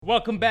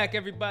Welcome back,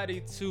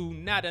 everybody, to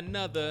Not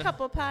Another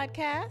Couple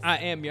Podcast. I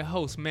am your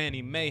host,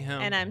 Manny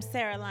Mayhem. And I'm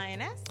Sarah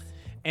Lioness.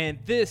 And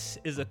this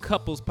is a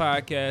couples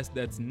podcast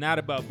that's not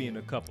about being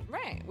a couple.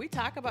 Right. We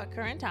talk about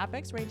current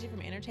topics ranging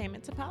from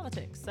entertainment to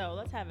politics. So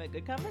let's have a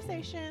good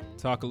conversation.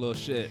 Talk a little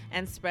shit.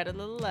 And spread a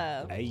little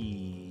love.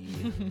 Hey.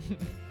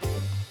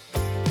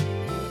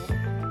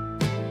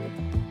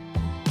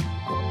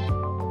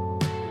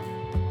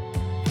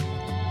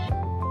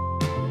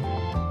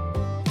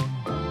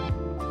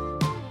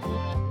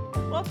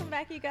 Welcome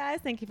back, you guys.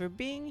 Thank you for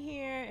being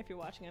here. If you're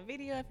watching a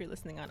video, if you're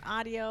listening on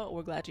audio,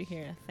 we're glad you're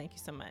here. Thank you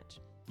so much.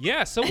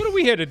 Yeah, so what are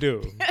we here to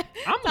do?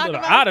 I'm a Talk little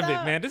about out of it,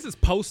 stuff. man. This is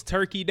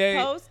post-turkey day.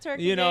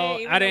 Post-turkey You know,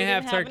 day, I didn't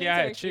have any turkey. I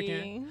had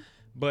chicken.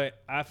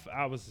 But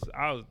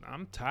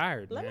I'm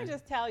tired, Let man. me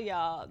just tell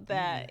y'all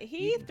that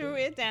he threw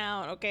it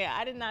down. Okay,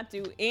 I did not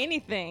do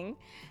anything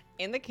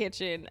in the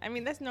kitchen. I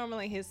mean, that's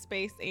normally his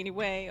space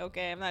anyway.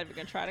 Okay, I'm not even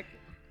gonna try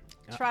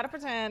to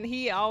pretend.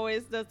 He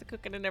always does the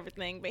cooking and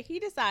everything, but he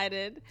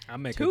decided I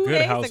make a 2 good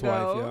days housewife,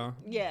 ago, y'all.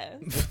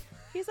 Yes.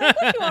 He's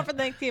like, "What you want for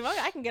Thanksgiving?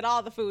 Okay, I can get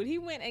all the food." He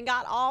went and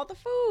got all the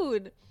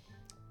food.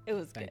 It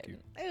was Thank good. you.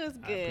 It was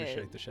good. I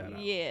appreciate the shout out.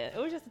 Yeah, it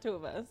was just the two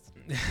of us.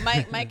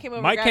 Mike came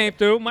over. Mike came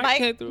through. Mike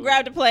came through.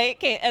 Grabbed a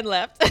plate and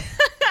left.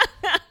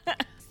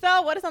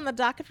 So, what is on the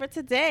docket for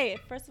today?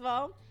 First of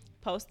all,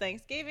 post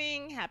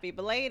Thanksgiving, happy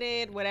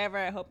belated, whatever.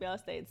 I hope y'all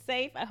stayed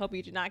safe. I hope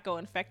you did not go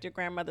infect your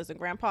grandmothers and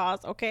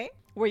grandpas. Okay,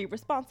 were you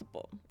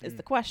responsible? Is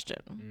the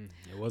question.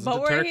 It wasn't But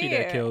the we're turkey here.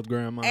 that killed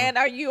Grandma. And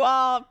are you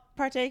all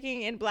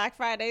partaking in Black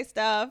Friday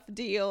stuff,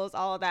 deals,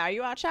 all of that? Are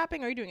you out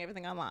shopping or are you doing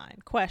everything online?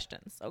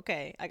 Questions.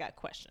 Okay, I got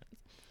questions.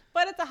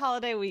 But it's a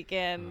holiday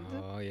weekend.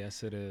 Oh,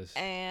 yes, it is.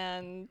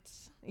 And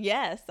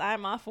yes,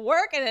 I'm off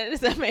work and it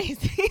is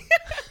amazing.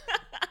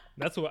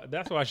 That's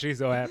why she's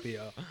so happy,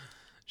 y'all.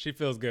 She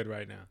feels good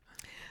right now.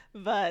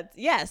 But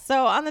yeah,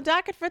 so on the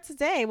docket for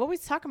today, what we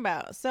talking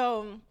about?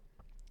 So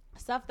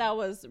stuff that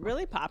was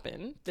really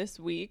popping this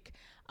week.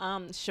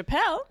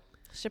 Chappelle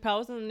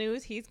was in the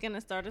news. He's going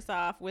to start us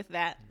off with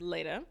that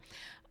later.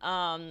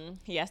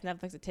 He asked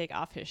Netflix to take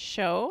off his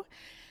show.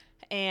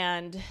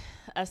 And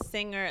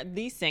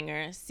the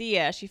singer,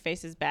 Sia, she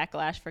faces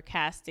backlash for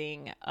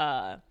casting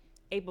a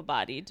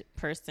able-bodied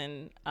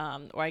person,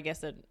 or I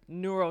guess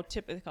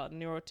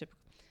neurotypical.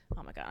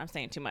 Oh my God, I'm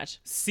saying too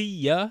much.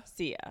 Sia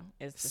Sia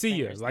is the see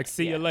singer's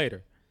name. you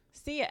later.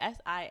 Sia,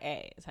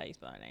 S-I-A is how you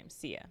spell her name,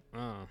 Sia.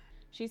 Oh.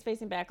 She's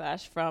facing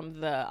backlash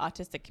from the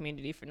autistic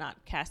community for not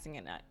casting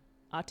an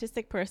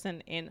autistic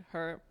person in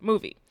her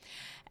movie.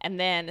 And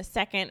then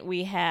second,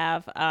 we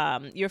have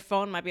your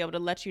phone might be able to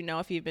let you know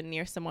if you've been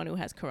near someone who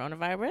has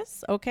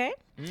coronavirus. Okay.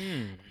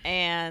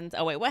 And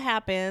what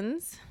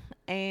happens?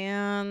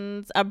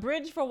 And a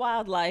bridge for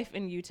wildlife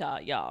in Utah,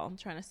 y'all. I'm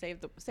trying to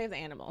save the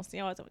animals. You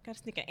know, got to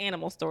sneak an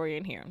animal story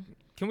in here.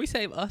 Can we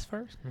save us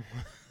first?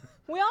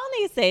 We all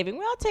need saving.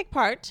 We all take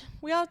part.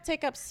 We all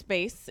take up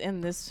space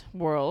in this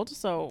world.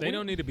 So They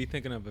don't need to be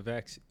thinking of a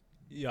vaccine.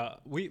 Yeah,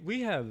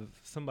 we have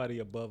somebody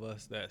above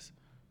us that's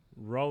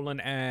rolling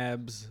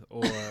abs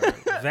or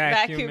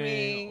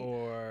vacuuming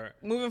or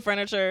moving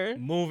furniture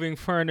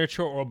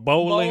or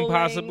bowling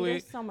possibly.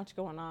 There's so much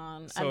going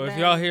on. So And if then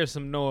y'all hear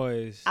some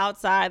noise,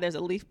 outside, there's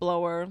a leaf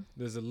blower.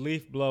 there's a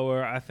leaf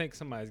blower. I think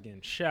somebody's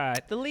getting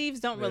shot. The leaves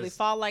don't really There's-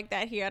 fall like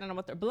that here. I don't know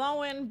what they're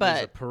blowing,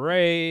 There's a but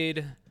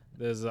parade.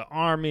 There's an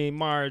army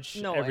march.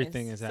 noise.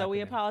 Everything is happening. So we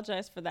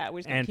apologize for that.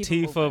 We're just gonna keep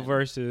it Antifa moving.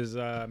 versus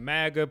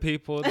MAGA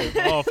people.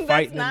 They're all That's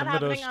fighting in not the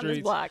middle of happening the on this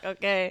streets. block,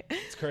 okay?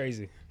 It's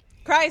crazy.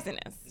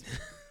 Craziness.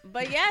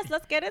 But yes,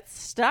 let's get it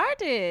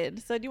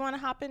started. So do you want to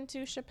hop into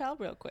Chappelle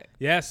real quick?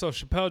 Yeah, so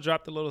Chappelle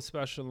dropped a little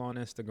special on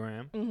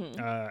Instagram.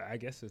 Mm-hmm. I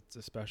guess it's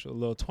a special, a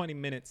little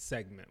 20-minute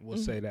segment. We'll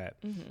say that.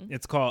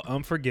 It's called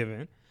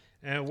Unforgiven.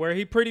 And where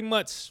he pretty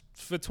much,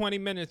 for 20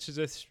 minutes,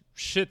 just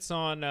shits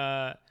on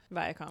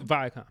Viacom.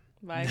 Viacom.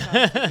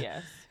 Viacom,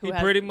 yes. He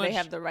pretty much- They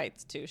have the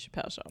rights to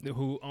Chappelle Show.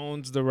 Who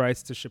owns the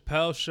rights to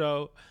Chappelle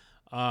Show.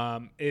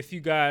 If you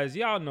guys,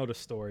 y'all know the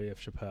story of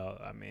Chappelle.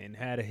 I mean,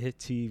 had a hit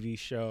TV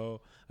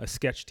show, a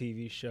sketch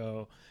TV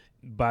show.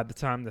 By the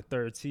time the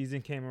third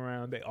season came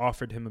around, they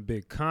offered him a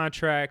big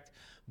contract,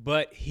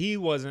 but he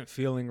wasn't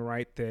feeling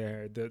right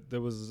there.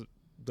 The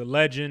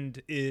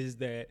legend is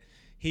that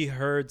he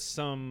heard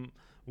some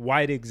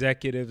white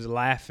executives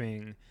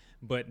laughing,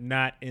 but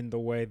not in the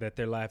way that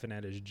they're laughing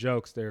at his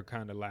jokes. They're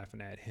kind of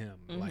laughing at him,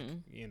 like,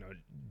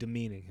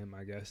 demeaning him,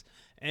 I guess.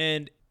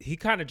 And he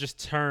kind of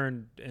just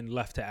turned and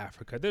left to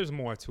Africa. There's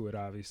more to it,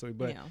 obviously,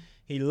 but Yeah.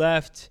 he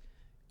left.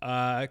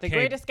 The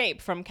Great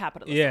Escape from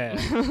Capitalism. Yeah.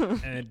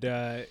 And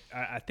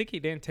I think he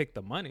didn't take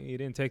the money. He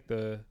didn't take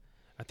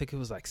I think it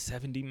was like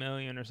 $70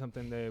 million or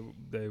something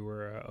they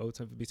were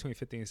owed between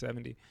 50 and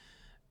 70.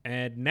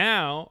 And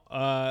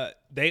now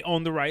they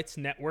own the rights.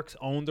 Networks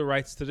own the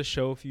rights to the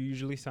show if you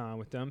usually sign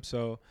with them.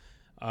 So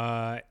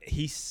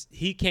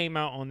he came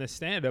out on this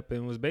stand-up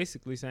and was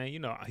basically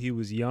saying, he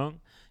was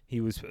young.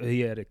 His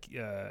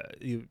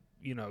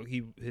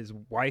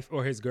wife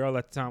or his girl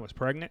at the time was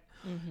pregnant.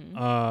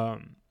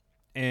 Mm-hmm.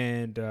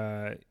 And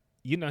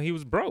he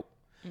was broke.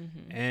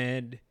 Mm-hmm.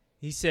 And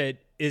He said,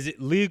 is it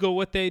legal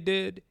what they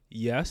did?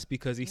 Yes,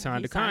 because he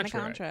signed a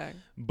contract.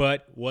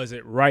 But was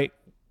it right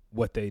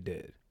what they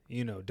did?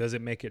 You know, does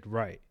it make it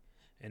right?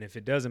 And if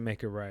it doesn't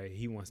make it right,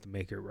 he wants to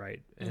make it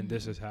right. And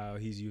this is how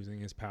he's using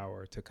his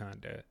power to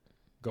kind of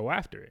go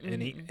after it.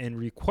 And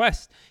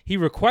he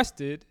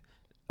requested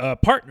a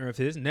partner of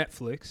his,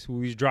 Netflix,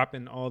 who he's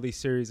dropping all these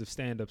series of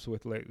stand-ups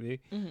with lately,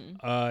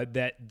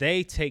 that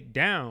they take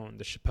down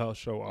the Chappelle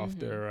Show off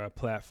their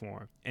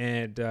platform.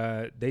 And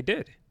they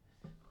did.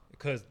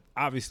 Because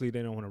obviously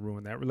they don't want to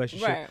ruin that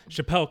relationship. Right.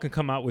 Chappelle can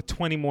come out with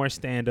 20 more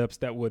stand-ups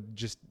that would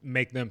just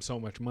make them so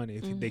much money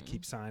if they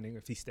keep signing,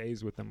 if he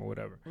stays with them or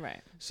whatever. Right.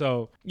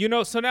 So, you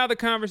know, so now the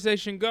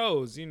conversation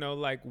goes, you know,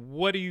 like,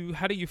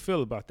 how do you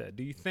feel about that?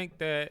 Do you think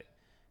that,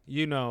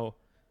 you know,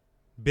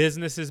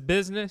 business is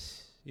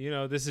business? You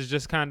know, this is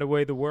just kind of the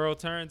way the world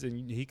turns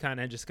and he kind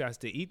of just got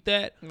to eat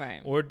that? Right.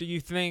 Or do you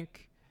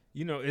think,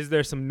 you know, is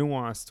there some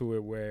nuance to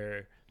it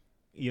where,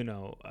 you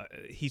know,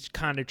 he's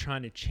kind of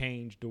trying to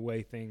change the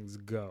way things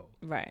go,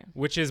 right?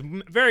 Which is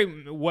very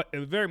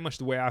much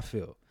the way I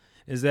feel,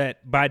 is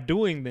that by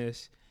doing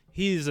this,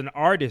 he's an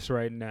artist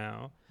right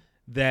now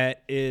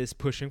that is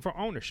pushing for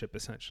ownership,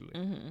 essentially.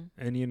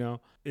 And, you know,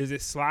 is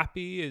it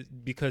sloppy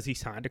because he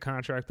signed a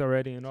contract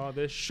already and all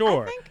this?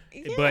 Sure.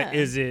 But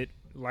is it,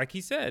 like he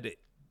said,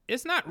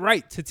 it's not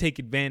right to take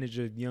advantage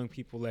of young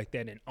people like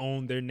that and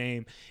own their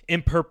name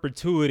in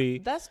perpetuity.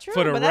 That's true.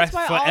 For the rest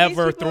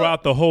forever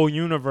throughout the whole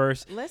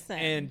universe. Listen.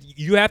 And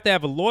you have to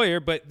have a lawyer,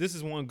 but this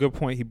is one good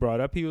point he brought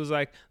up. He was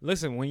like,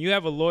 listen, when you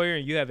have a lawyer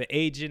and you have an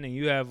agent and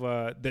you have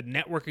the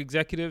network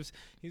executives,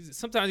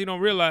 sometimes you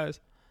don't realize,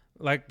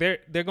 like,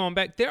 they're going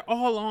back. They're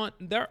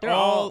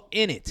all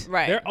in it.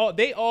 Right.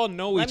 They all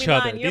know each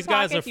other. These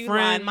guys are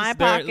friends. My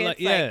pockets.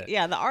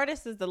 The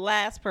artist is the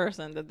last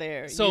person that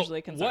they're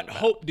usually concerned what about.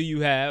 hope do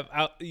you have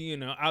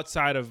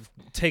outside of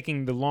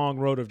taking the long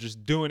road of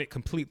just doing it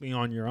completely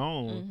on your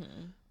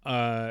own?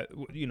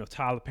 You know,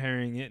 Tyler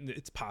Perrying it.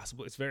 It's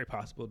possible. It's very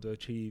possible to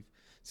achieve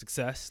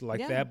success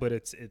like that, but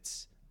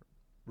it's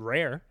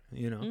rare,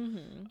 you know.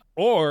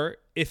 Or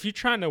if you're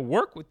trying to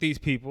work with these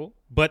people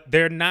but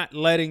they're not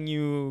letting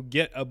you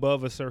get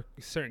above a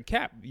certain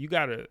cap, you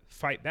gotta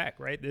fight back,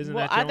 right? Isn't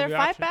that your only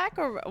fight option? back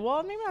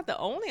or maybe not the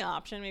only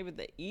option, maybe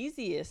the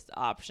easiest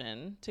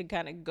option to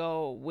kind of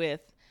go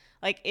with.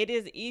 Like, it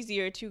is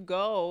easier to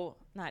go,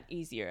 not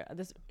easier,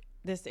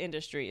 this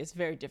industry is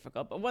very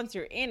difficult, but once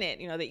you're in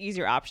it, you know, the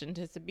easier option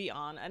is to be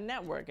on a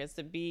network, is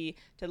to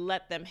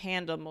let them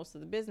handle most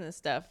of the business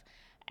stuff.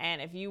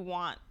 And if you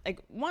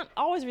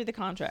always read the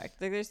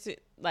contract.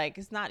 Like,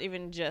 it's not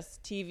even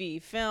just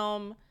TV,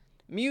 film,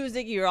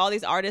 music. You're all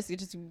these artists. You're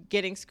just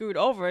getting screwed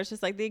over. It's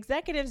just like the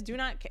executives do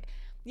not.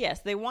 Yes,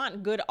 they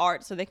want good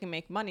art so they can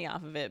make money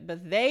off of it,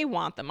 but they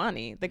want the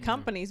money. The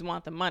companies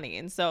want the money,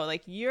 and so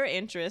like your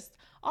interests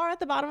are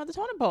at the bottom of the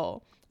totem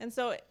pole. And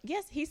so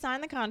yes, he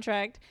signed the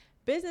contract.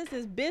 Business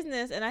is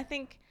business, and I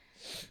think,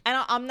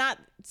 and I'm not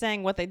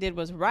saying what they did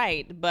was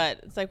right, but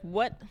it's like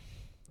what.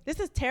 This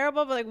is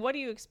terrible, but like, what do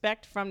you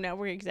expect from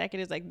network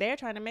executives? Like, they're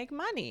trying to make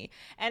money.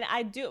 And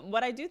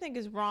what I do think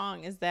is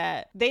wrong is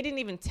that they didn't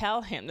even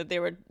tell him that they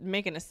were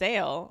making a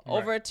sale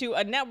over to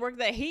a network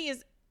that he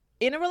is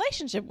in a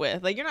relationship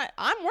with. Like,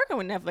 I'm working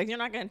with Netflix. You're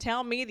not going to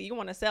tell me that you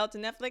want to sell to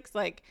Netflix.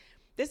 Like,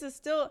 this is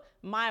still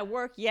my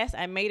work. Yes,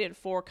 I made it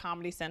for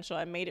Comedy Central.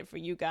 I made it for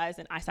you guys,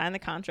 and I signed the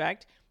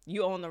contract.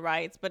 You own the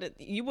rights, but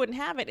you wouldn't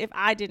have it if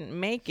I didn't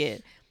make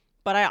it.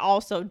 But I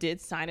also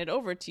did sign it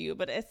over to you.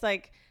 But it's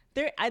like,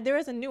 there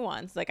is a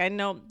nuance. Like, I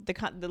know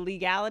the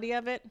legality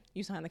of it.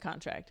 You sign the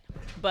contract,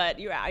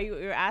 but you're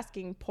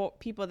asking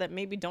people that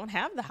maybe don't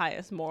have the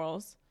highest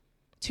morals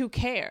to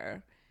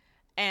care.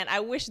 And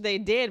I wish they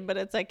did, but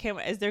it's like,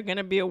 is there going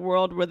to be a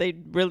world where they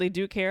really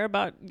do care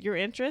about your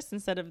interests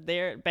instead of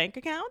their bank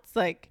accounts?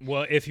 Like,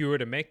 well, if you were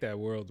to make that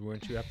world,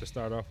 wouldn't you have to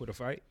start off with a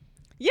fight?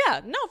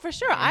 Yeah, no, for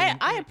sure.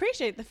 I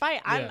appreciate the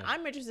fight.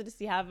 I'm interested to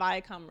see how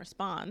Viacom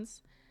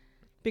responds.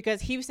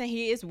 Because he was saying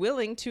he is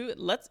willing to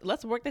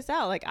let's work this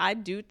out. Like, I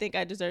do think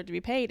I deserve to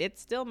be paid.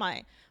 It's still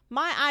my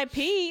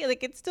IP.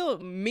 Like, it's still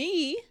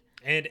me.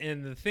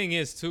 And the thing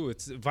is too,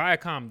 it's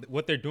Viacom.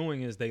 What they're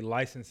doing is they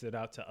license it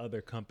out to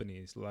other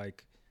companies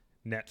like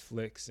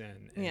Netflix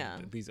and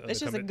these other.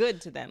 It's just companies.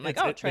 Good to them.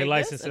 Like, they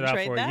license it out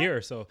for a year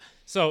or so.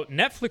 So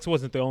Netflix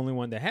wasn't the only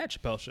one that had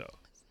Chappelle Show.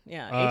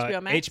 Yeah,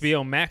 HBO Max.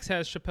 HBO Max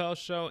has Chappelle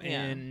Show,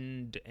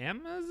 and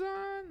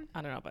Amazon.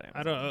 I don't know about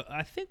Amazon.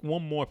 I think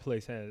one more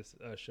place has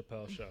a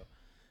Chappelle Show,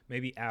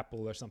 maybe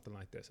Apple or something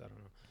like this. I don't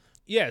know.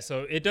 Yeah,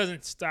 so it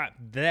doesn't stop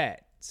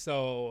that.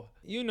 So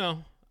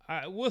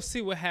we'll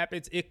see what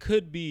happens. It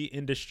could be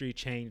industry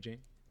changing.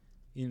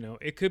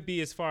 It could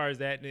be as far as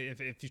that.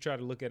 If you try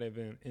to look at it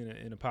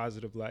in a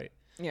positive light,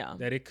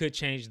 that it could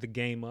change the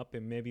game up,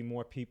 and maybe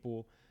more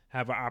people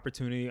have an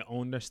opportunity to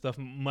own their stuff,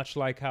 much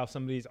like how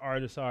some of these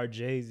artists are.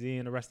 Jay-Z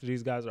and the rest of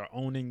these guys are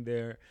owning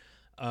their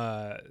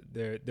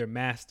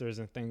masters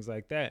and things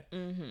like that.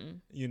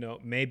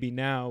 Maybe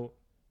now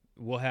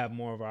we'll have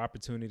more of an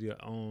opportunity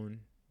to own,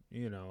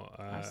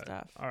 our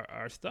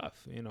stuff,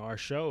 our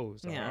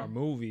shows, our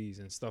movies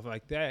and stuff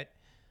like that.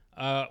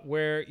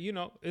 where, you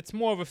know, it's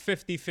more of a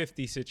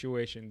 50-50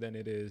 situation than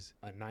it is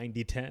a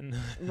 90-10.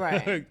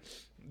 Right.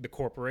 The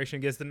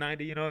corporation gets the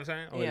 90, you know what I'm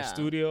saying? Or the Yeah.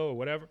 studio or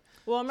whatever.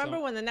 Well, remember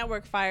when the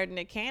network fired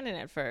Nick Cannon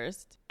at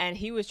first, and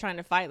he was trying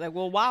to fight, like,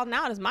 well, Wild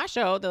Now is my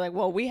show. They're like,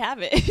 well, we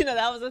have it. You know,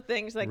 that was the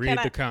thing. She's like, Read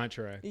can the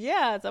contract.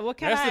 Yeah. So, well,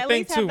 can That's I the at thing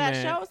least too, have that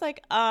man. show? It's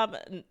like,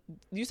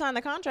 you signed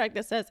the contract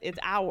that says it's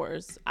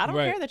ours. I don't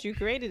Right. care that you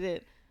created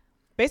it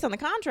based on the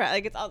contract.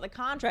 Like, it's all the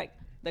contract.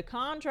 The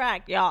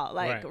contract, y'all.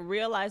 Like, Right.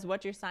 realize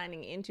what you're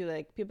signing into.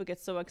 Like, people get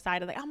so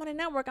excited. Like, I'm on a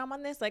network. I'm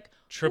on this. Like,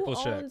 Triple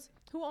check.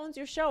 Who owns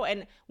your show?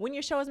 And when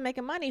your show is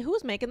making money,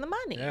 who's making the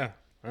money?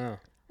 Yeah.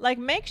 Like,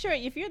 make sure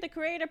if you're the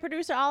creator,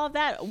 producer, all of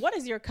that, what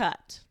is your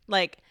cut?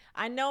 Like,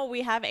 I know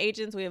we have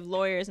agents, we have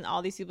lawyers, and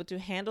all these people to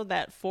handle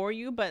that for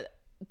you, but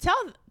tell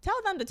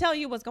them to tell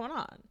you what's going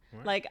on.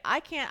 Right. Like, I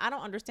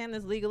don't understand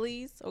this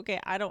legalese. Okay,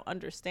 I don't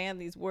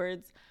understand these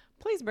words.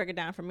 Please break it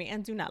down for me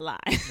and do not lie.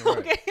 Right.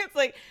 Okay, it's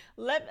like,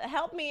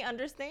 help me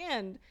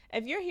understand.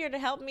 If you're here to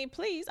help me,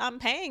 please, I'm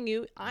paying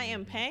you. I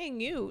am paying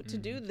you to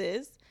do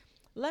this.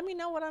 Let me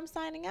know what I'm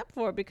signing up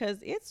for, because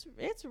it's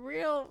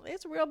real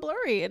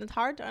blurry and it's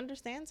hard to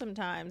understand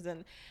sometimes.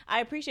 And I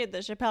appreciate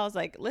that Chappelle's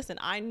like, listen,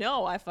 I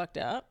know I fucked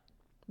up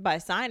by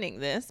signing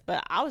this,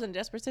 but I was in a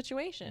desperate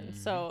situation.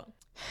 So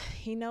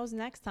he knows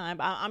next time.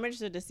 I'm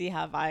interested to see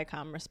how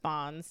Viacom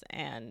responds.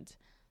 And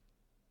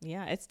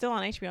yeah, it's still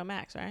on HBO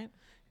Max, right?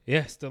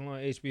 Yeah, still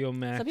on HBO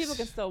Max. So people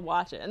can still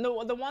watch it. And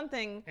the one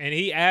thing, and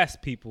he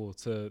asked people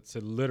to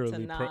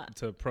literally not.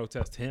 to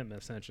protest him,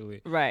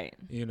 essentially. right?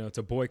 You know,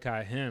 to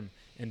boycott him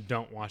and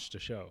don't watch the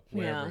show,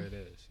 wherever Yeah. it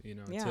is. You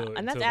know, Yeah, until,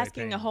 and that's until they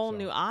asking pay a him, whole so.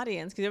 new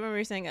audience, because I remember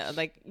you saying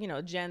like, you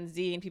know, Gen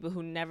Z and people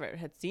who never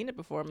had seen it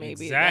before,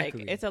 maybe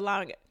Exactly.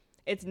 like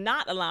it's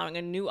not allowing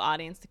a new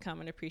audience to come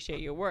and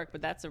appreciate your work,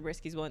 but that's a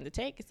risk he's willing to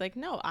take. It's like,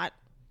 no, I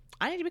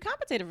need to be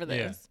compensated for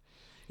this.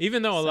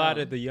 Even though a lot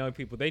So- of the young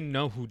people, they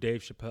know who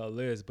Dave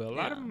Chappelle is, but a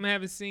lot of Yeah. them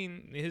haven't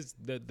seen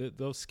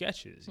those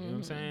sketches. You know what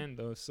I'm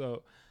saying?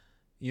 So,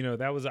 you know,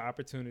 that was an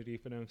opportunity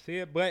for them to see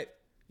it. But,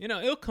 you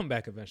know, it'll come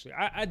back eventually.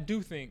 I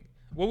do think,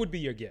 what would be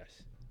your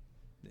guess?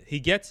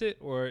 He gets it,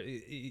 or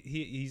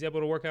he's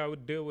able to work out a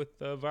deal with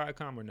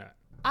Viacom or not?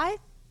 I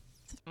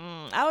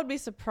would be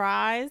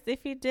surprised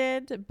if he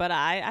did, but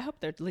I hope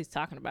they're at least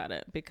talking about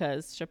it,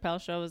 because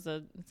Chappelle Show is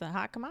it's a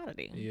hot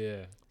commodity.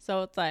 Yeah.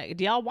 So it's like,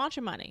 do y'all want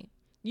your money?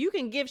 You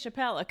can give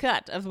Chappelle a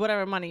cut of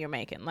whatever money you're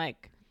making.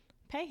 Like,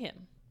 pay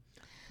him.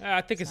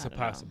 I think it's I a don't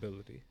know.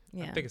 possibility.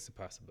 Yeah. I think it's a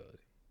possibility.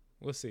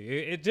 We'll see.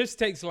 It just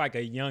takes like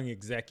a young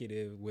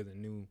executive with a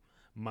new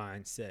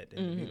mindset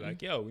and be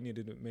like, yo, we need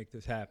to make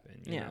this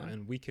happen. You know?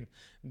 And we can,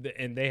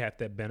 and they have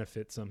to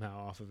benefit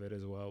somehow off of it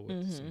as well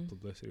with some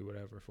publicity,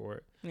 whatever, for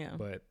it. Yeah.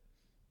 But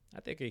I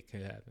think it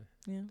can happen.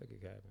 Yeah. I think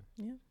it can happen.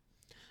 Yeah.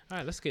 All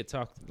right, let's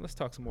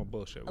talk some more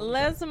bullshit.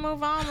 Let's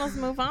move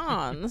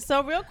on.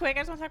 So real quick,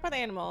 I just want to talk about the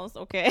animals,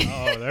 okay?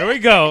 Oh, there we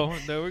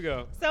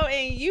go. So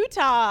in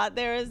Utah,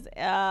 there's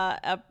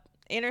a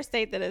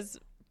interstate that is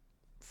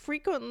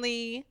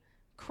frequently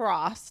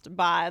crossed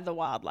by the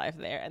wildlife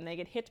there, and they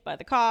get hit by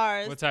the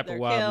cars. What type they're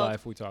of killed.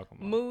 wildlife we talking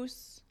about?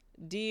 Moose,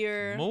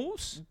 deer,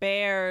 Moose?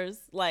 bears,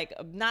 like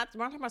we're not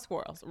talking about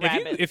squirrels,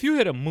 rabbits. If you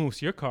hit a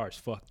moose, your car's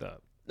fucked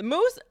up. The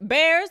moose,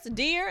 bears,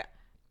 deer.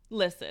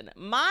 Listen,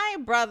 my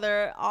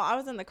brother, I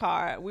was in the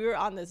car. We were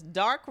on this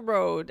dark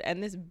road,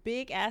 and this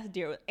big ass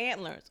deer with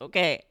antlers.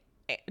 Okay,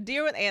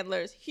 deer with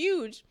antlers,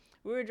 huge.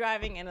 We were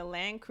driving in a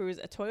Land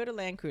Cruiser, a Toyota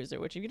Land Cruiser.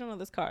 Which, if you don't know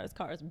this car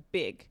is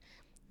big.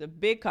 The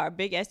big car,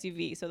 big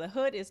SUV. So the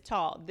hood is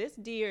tall. This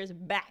deer's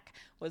back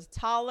was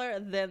taller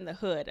than the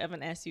hood of an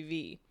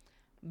SUV.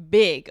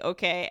 Big,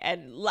 okay?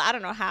 And I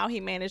don't know how he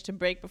managed to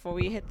brake before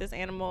we hit this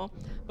animal,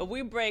 but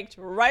we braked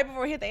right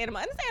before we hit the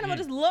animal. And this animal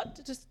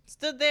just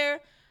stood there,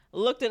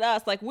 looked at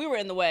us like we were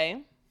in the way,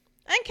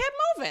 and kept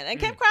moving and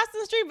kept crossing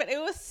the street. But it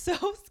was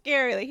so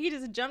scary. Like, he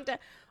just jumped out.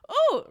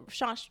 Oh,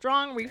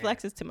 strong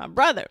reflexes to my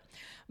brother.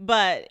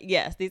 But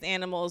yes, these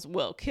animals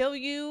will kill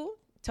you,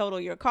 total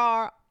your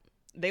car.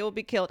 They will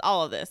be killed,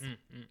 all of this.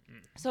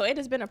 So it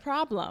has been a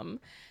problem.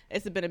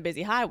 It's been a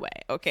busy highway,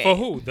 okay? For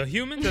who? The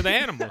humans or the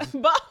animals?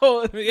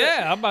 Both.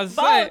 Yeah, I'm about to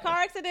Both. say. Car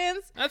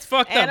accidents. That's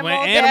fucked up. When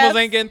Animal animals deaths.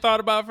 ain't getting thought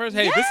about first.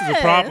 Hey, this is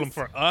a problem Yes.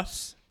 for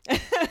us.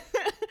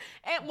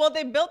 And, well,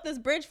 they built this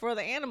bridge for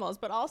the animals,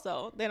 but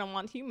also they don't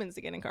want humans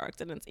to get in car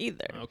accidents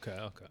either. Okay.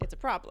 It's a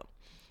problem.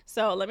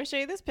 So let me show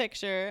you this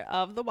picture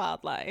of the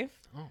wildlife.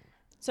 Oh.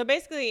 So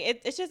basically,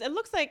 it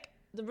looks like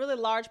the really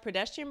large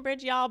pedestrian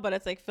bridge, y'all, but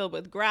it's like filled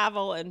with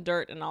gravel and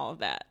dirt and all of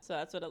that. So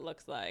that's what it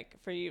looks like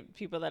for you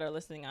people that are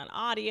listening on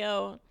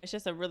audio. It's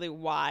just a really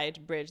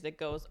wide bridge that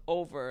goes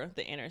over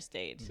the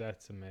interstate.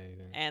 That's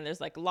amazing. And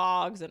there's like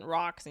logs and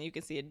rocks, and you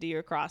can see a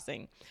deer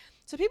crossing.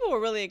 So people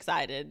were really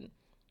excited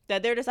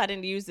that they're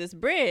deciding to use this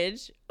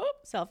bridge. Oh,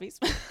 selfies.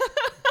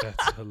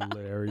 That's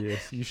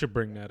hilarious. You should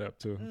bring that up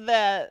too.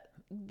 That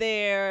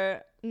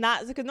they're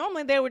not, because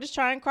normally they would just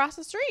try and cross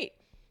the street.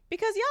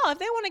 Because y'all, if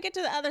they want to get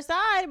to the other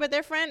side, but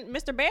their friend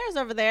Mr. Bear's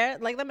over there,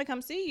 like, let me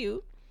come see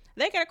you.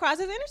 they gotta cross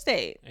this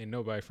interstate. Ain't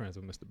nobody friends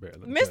with Mr. Bear.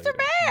 Mr.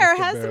 Bear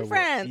has Bear some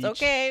friends,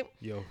 okay?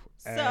 Yo,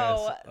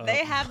 so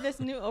they have this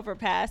new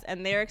overpass,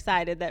 and they're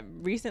excited that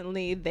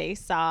recently they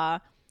saw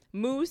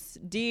moose,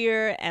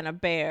 deer, and a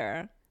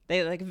bear.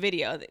 They like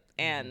video,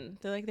 and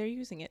they're like, they're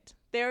using it.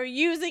 They're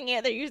using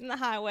the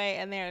highway,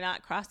 and they're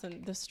not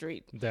crossing the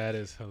street. That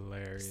is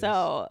hilarious.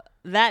 So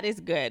that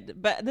is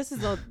good. But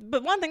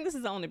but one thing, this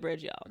is the only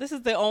bridge, y'all. This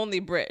is the only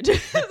bridge. So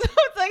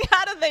it's like,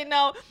 how do they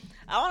know?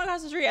 I want to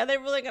cross the street. Are they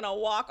really gonna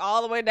walk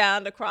all the way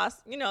down to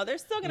cross? You know, they're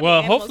still gonna.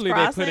 Well, be hopefully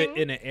crossing. they put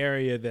it in an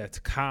area that's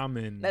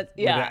common. I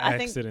think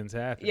accidents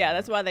happen. Yeah,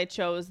 that's why they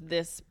chose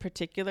this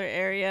particular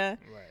area.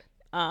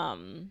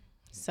 Right.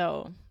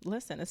 So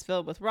listen, it's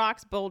filled with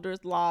rocks,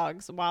 boulders,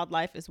 logs.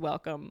 Wildlife is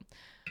welcome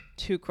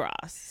to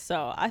cross.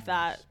 So I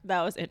thought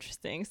that was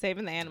interesting.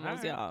 Saving the animals,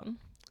 All right. y'all.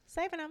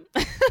 Saving them.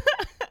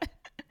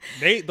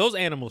 Those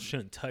animals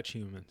shouldn't touch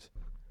humans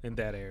in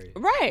that area.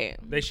 Right.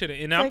 They shouldn't.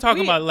 And I'm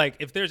talking about like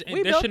if there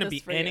built shouldn't this be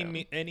for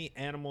you. any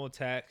animal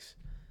attacks.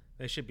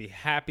 They should be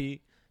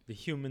happy. The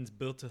humans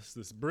built us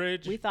this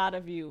bridge. We thought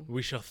of you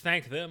We shall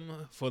thank them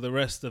for the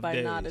rest of by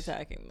days. not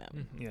attacking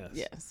them.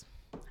 Yes.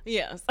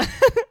 Yes.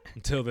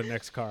 Until the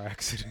next car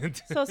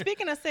accident. So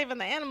speaking of saving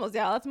the animals,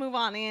 y'all, let's move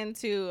on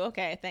into,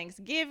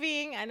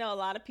 Thanksgiving. I know a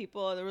lot of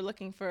people that were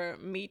looking for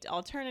meat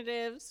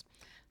alternatives.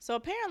 So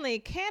apparently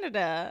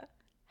Canada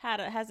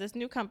has this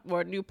new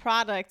new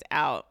product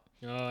out.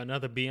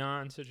 Another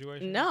Beyond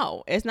situation?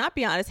 No, it's not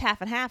Beyond. It's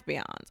half and half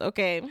Beyonds,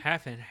 okay?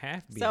 Half and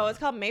half Beyond. So it's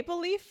called Maple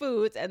Leaf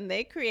Foods, and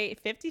they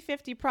create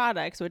 50-50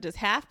 products, which is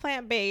half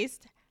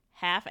plant-based,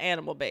 half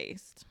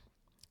animal-based.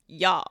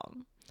 Y'all,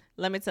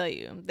 let me tell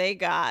you, they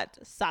got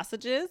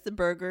sausages,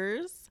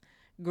 burgers,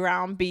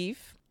 ground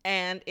beef,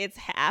 and it's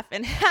half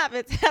and half.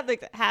 It's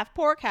half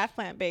pork, half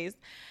plant-based.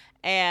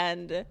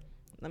 And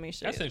let me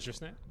show you. That's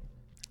interesting.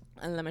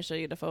 And let me show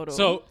you the photo.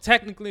 So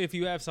technically, if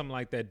you have something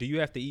like that, do you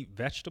have to eat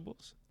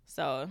vegetables?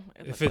 So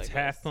If it's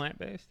half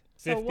plant-based?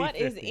 So what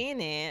is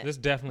in it? This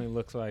definitely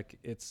looks like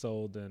it's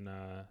sold in,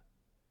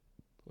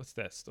 what's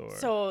that store?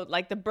 So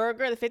like the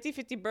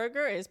 50-50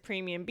 burger is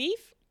premium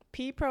beef,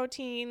 pea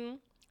protein,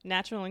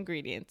 natural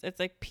ingredients. It's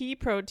like pea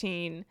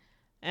protein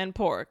and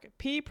pork,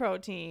 beef.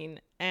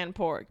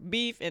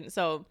 And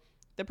so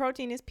the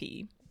protein is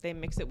pea. They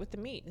mix it with the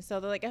meat. So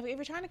they're like, if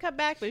you're trying to cut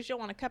back, but you don't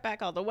want to cut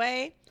back all the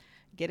way,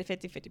 get a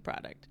 50-50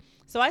 product.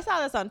 So I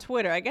saw this on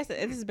Twitter. I guess this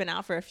has been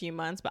out for a few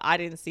months, but I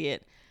didn't see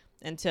it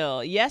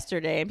until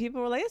yesterday. And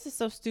people were like, this is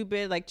so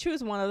stupid. Like,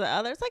 choose one or the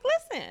other. It's like,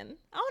 listen,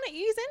 I want to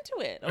ease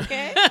into it,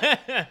 okay?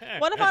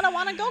 What if I don't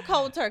want to go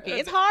cold turkey?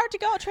 It's hard to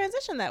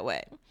transition that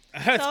way.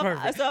 That's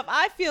perfect. So if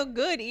I feel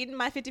good eating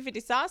my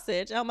 50-50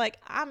 sausage, I'm like,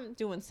 I'm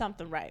doing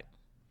something right.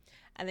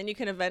 And then you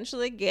can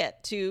eventually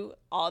get to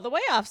all the way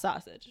off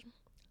sausage.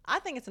 I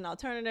think it's an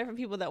alternative for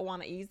people that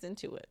want to ease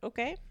into it,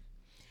 okay?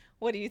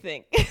 What do you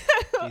think?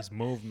 These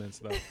movements,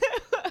 though.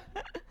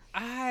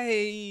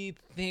 I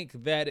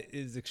think that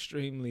is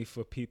extremely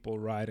for people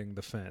riding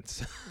the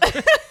fence.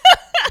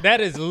 That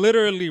is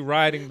literally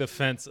riding the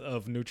fence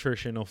of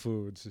nutritional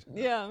foods.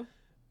 Yeah.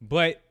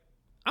 But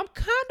I'm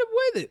kind of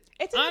with it.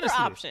 It's another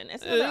honestly. option.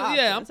 It's another option.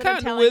 Yeah, I'm Instead of kind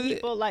of telling with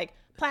people like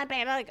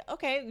plant-based, like,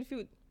 okay, if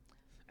you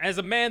As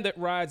a man that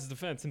rides the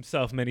fence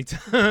himself many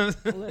times.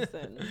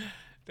 listen.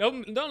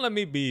 Don't let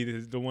me be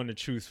the one to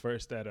choose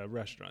first at a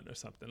restaurant or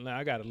something.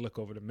 I got to look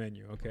over the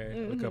menu,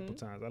 okay, a couple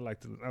times. I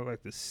like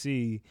to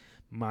see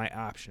my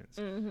options.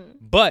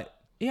 But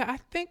yeah, I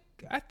think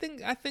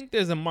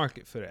there's a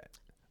market for that.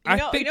 I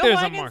think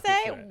there's a market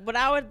for that. What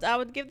I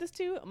would give this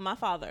to my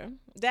father,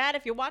 Dad,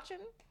 if you're watching,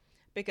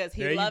 because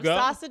he There you loves go.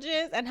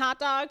 sausages and hot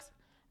dogs.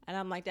 And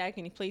I'm like, Dad,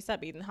 can you please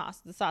stop eating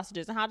the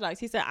sausages and hot dogs?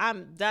 He said,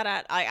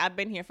 I've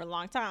been here for a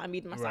long time. I'm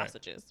eating my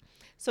sausages.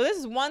 So this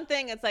is one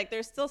thing. It's like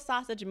there's still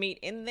sausage meat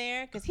in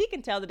there because he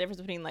can tell the difference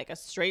between like a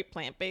straight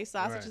plant-based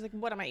sausage. Right. He's like,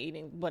 what am I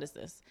eating? What is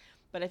this?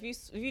 But if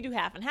you do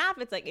half and half,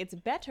 it's like it's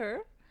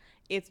better.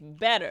 It's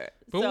better.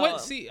 But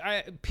so,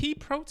 pea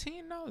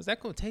protein though? Is that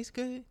gonna taste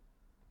good?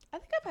 I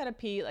think I've had a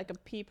pea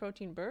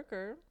protein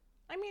burger.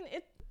 I mean,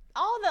 it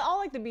all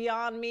like the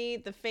Beyond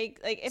Meat, the fake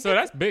like. If So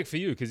that's big for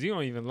you because you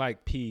don't even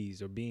like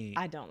peas or beans.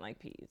 I don't like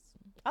peas.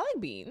 I like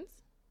beans.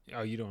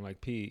 Oh, you don't like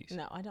peas?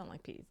 No, I don't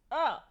like peas.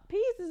 Oh,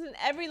 peas is in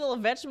every little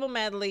vegetable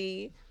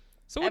medley.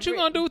 So what you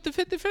gonna do with the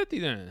 50-50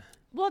 then?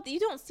 Well, you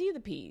don't see the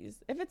peas.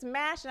 If it's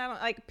mashed and I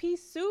don't like pea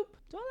soup.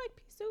 Do I like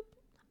pea soup?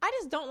 I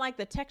just don't like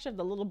the texture of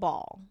the little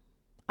ball.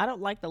 I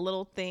don't like the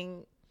little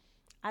thing.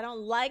 I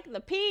don't like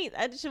the peas.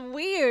 It's just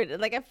weird.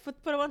 Like I put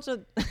a bunch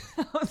of.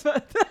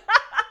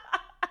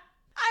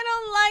 I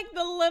don't like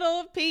the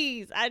little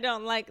peas. I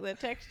don't like the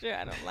texture.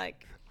 I don't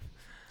like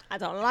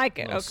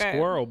it. Little Okay.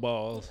 Squirrel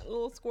balls.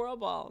 Little squirrel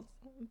balls.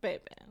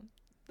 Baby.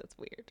 That's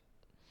weird.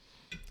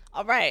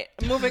 All right.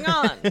 Moving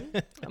on.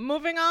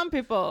 Moving on,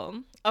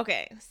 people.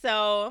 Okay.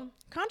 So,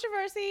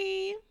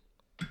 controversy.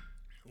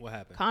 What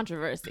happened?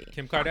 Controversy.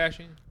 Kim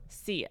Kardashian?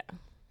 Sia.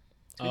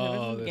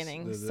 Oh, the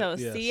beginning. yes.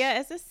 Sia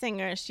is a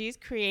singer. She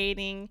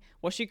created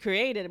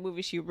a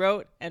movie she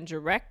wrote and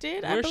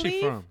directed, Where's I believe.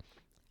 she from?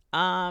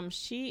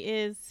 She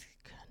is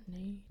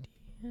Canadian.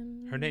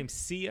 Canadian. Her name's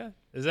Sia.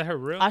 Is that her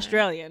real name?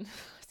 Australian.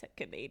 I said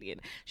Canadian.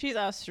 She's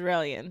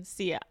Australian.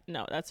 Sia.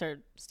 No, that's her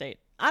state.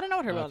 I don't know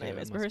what her real Okay, name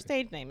that is, but must her be.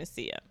 stage name is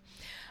Sia.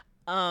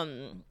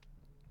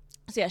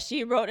 So yeah,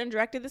 she wrote and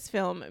directed this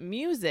film,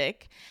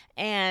 Music,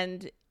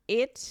 and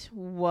it's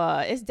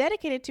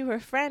dedicated to her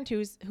friend who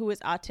is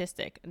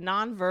autistic,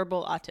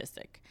 nonverbal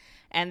autistic,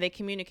 and they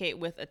communicate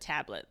with a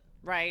tablet,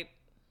 right?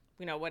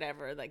 You know,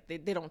 whatever, like they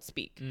don't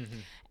speak. Mm-hmm.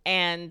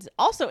 And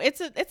also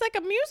it's like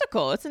a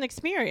musical. It's an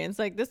experience.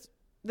 Like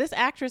this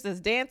actress is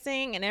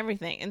dancing and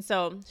everything. And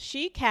so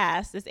she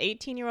cast this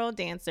 18-year-old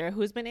dancer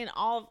who's been in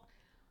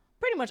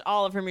pretty much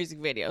all of her music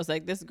videos.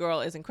 Like, this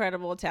girl is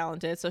incredible,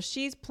 talented. So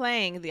she's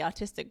playing the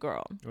autistic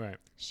girl. Right.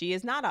 She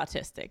is not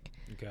autistic.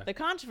 Okay. The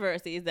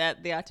controversy is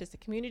that the autistic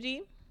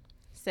community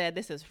said,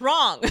 this is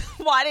wrong.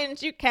 Why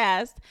didn't you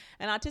cast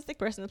an autistic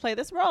person to play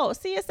this role?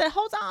 Sia said,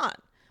 hold on.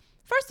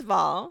 First of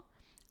all,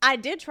 I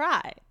did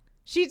try.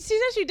 She said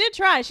she did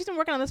try. She's been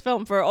working on this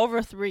film for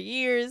over 3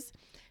 years.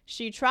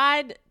 She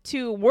tried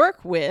to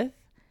work with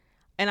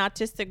an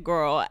autistic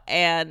girl,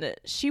 and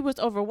she was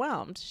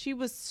overwhelmed. She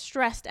was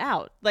stressed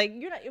out. Like,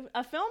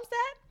 a film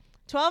set,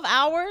 12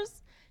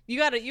 hours. You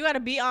gotta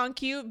be on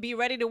cue, be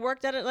ready to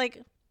work at it.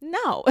 Like,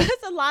 no,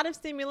 it's a lot of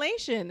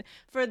stimulation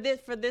for this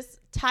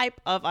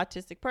type of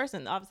autistic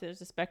person. Obviously,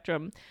 there's a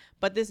spectrum,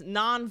 but this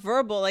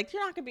nonverbal, like,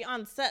 you're not gonna be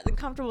on set and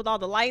comfortable with all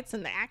the lights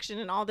and the action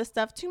and all this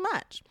stuff too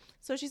much.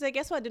 So she said,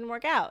 guess what? It didn't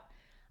work out.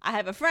 I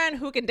have a friend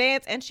who can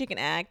dance and she can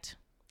act.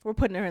 We're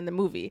putting her in the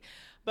movie.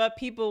 But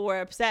people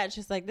were upset,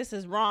 just like, this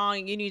is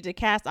wrong. You need to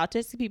cast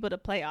autistic people to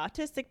play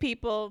autistic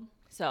people.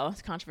 So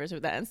it's controversy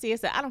with that. And Sia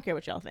said, I don't care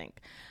what y'all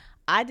think.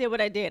 I did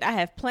what I did. I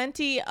have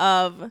plenty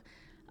of,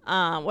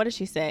 what did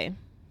she say?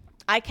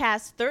 I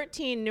cast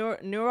 13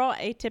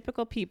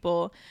 neuroatypical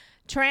people,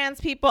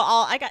 trans people,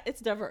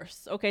 it's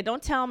diverse. Okay,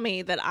 don't tell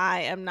me that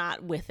I am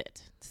not with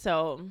it.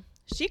 So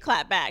she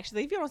clapped back. She's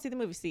like, if you don't see the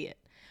movie, see it.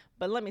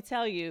 But let me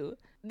tell you,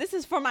 this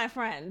is for my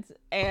friends.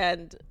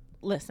 And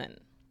listen,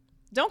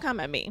 don't come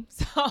at me.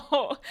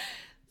 So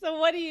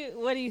what do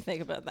you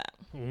think about that?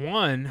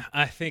 One,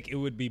 I think it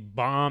would be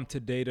bomb to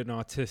date an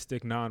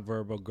autistic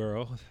nonverbal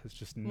girl. It's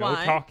just no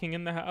Why? talking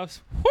in the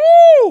house.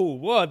 Woo!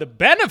 Well, the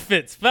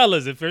benefits,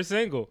 fellas, if you're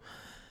single.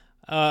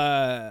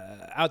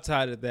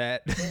 Outside of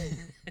that,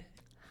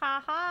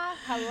 Ha ha,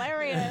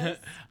 hilarious.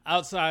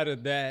 outside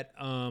of that,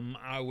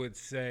 I would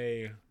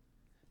say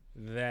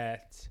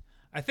that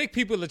I think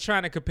people are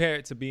trying to compare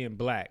it to being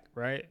black,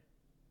 right?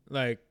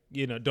 Like,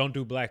 don't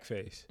do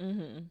blackface.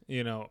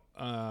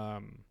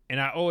 Mm-hmm. And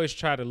I always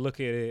try to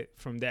look at it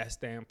from that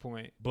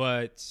standpoint.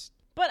 But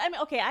I mean,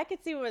 okay, I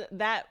could see where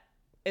that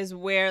is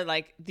where,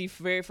 like, the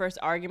very first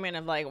argument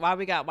of, like, why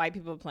we got white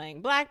people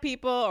playing black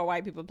people or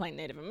white people playing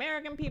Native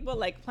American people,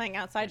 like, playing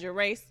outside your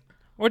race.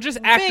 or just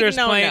actors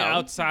no-no. playing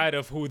outside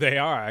of who they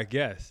are, I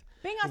guess.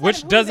 Being outside Which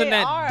of who doesn't they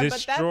that are, but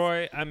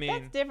destroy?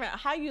 that's different.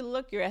 How you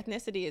look, your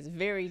ethnicity is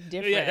very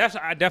different. Yeah,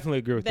 I definitely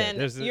agree with than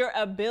that. your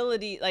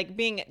ability, like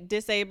being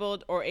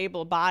disabled or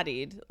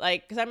able-bodied.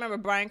 Like, because I remember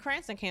Bryan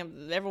Cranston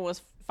everyone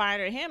was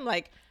firing at him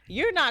like,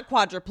 you're not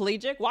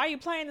quadriplegic. Why are you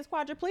playing this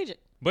quadriplegic?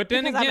 But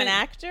then because again, I'm an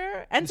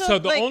actor, and so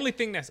the like, only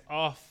thing that's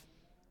off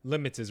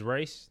limits is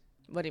race.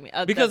 What do you mean?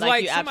 Because that,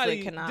 like you somebody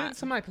absolutely cannot. didn't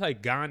somebody play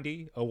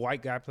Gandhi? A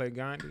white guy played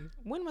Gandhi,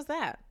 When was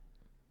that?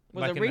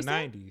 Was like it in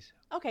recent? the 90s.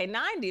 Okay,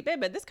 90,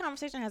 but this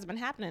conversation has been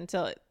happening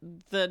until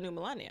the new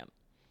millennium,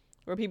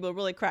 where people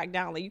really crack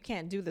down, like, you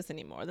can't do this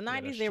anymore. The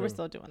 90s, that's they were true.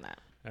 still doing that.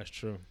 That's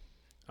true.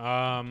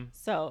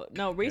 So,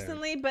 no,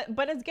 recently,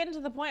 but it's getting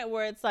to the point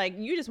where it's like,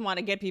 you just want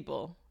to get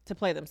people to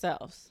play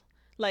themselves.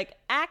 Like,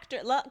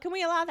 can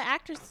we allow the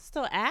actors to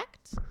still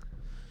act?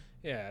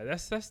 Yeah,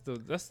 that's the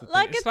Like,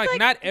 thing. It's it's like like-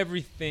 not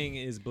everything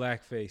is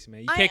blackface,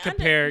 man. You I can't under-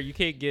 compare. You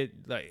can't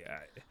get like.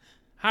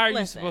 How are you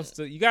Listen. supposed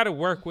to? You got to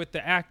work with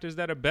the actors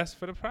that are best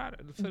for the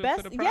product. For the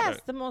product. Yes,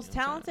 the most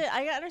You know what I'm talented.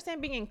 I understand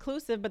being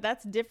inclusive, but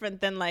that's different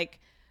than, like,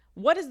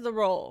 what is the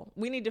role?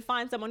 We need to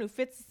find someone who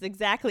fits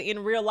exactly in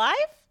real life.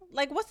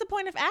 Like, what's the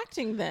point of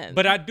acting then?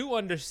 But I do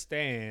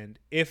understand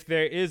if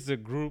there is a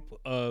group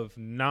of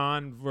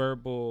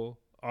nonverbal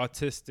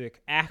autistic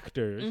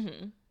actors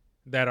Mm-hmm.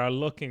 that are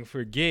looking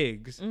for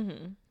gigs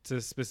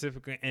to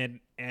specifically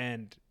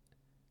and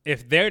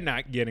if they're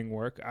not getting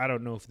work, I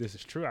don't know if this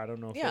is true. I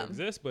don't know if Yeah. it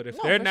exists, but if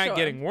No, they're for not sure.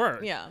 getting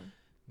work, Yeah.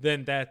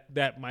 then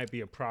that might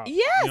be a problem.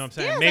 Yes, you know what I'm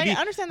saying? yes, I maybe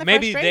understand the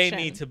maybe they frustration.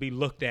 need to be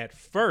looked at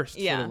first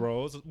Yeah. for the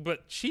roles.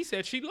 But she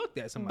said she looked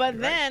at somebody.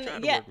 But right? She then, tried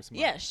to yeah, work with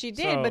somebody. yeah, she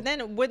did. So- But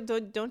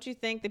then, don't you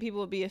think that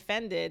people would be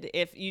offended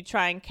if you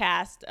try and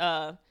cast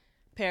a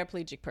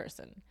paraplegic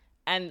person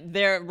and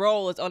their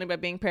role is only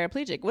about being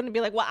paraplegic? Wouldn't it be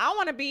like, well, I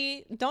want to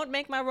be? Don't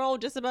make my role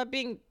just about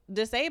being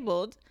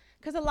disabled,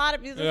 because a lot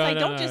of people, it's No, like, no,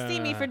 don't no, just no, see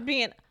me no. for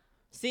being,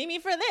 see me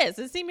for this,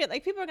 and see me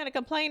like people are gonna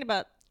complain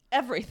about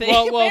everything.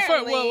 Well,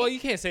 apparently. you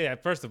can't say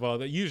that. First of all,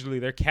 that usually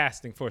they're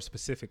casting for a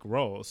specific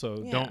role,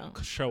 so Yeah.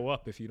 don't show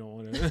up if you don't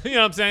want to. You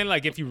know what I'm saying?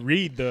 Like if you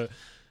read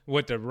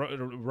what the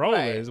role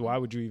Right. is, why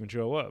would you even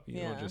show up? You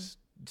know, Yeah. just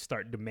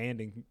start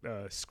demanding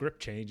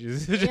script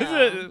changes.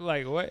 Yeah.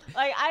 Like what?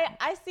 Like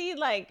I see,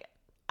 like,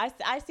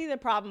 I see the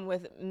problem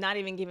with not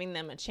even giving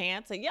them a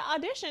chance. Like, yeah,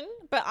 audition,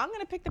 but I'm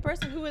gonna pick the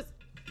person who is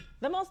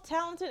the most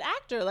talented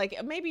actor. Like,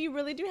 maybe you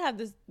really do have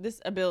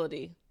this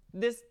ability,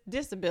 this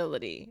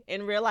disability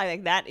in real life.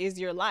 Like, that is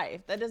your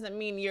life. That does not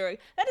mean you're a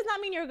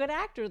good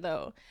actor,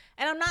 though.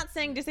 And I'm not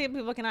saying disabled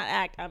people cannot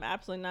act. I'm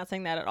absolutely not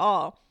saying that at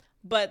all.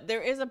 But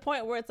there is a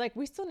point where it's like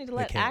we still need to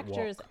let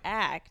actors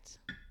act.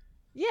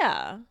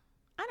 Yeah,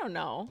 I don't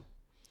know.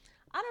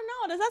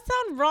 Does that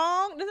sound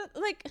wrong? Does it,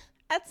 like,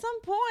 at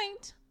some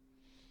point?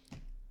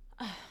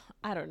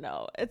 I don't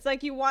know. It's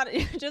like you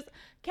just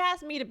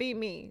cast me to be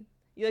me.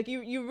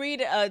 You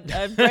read a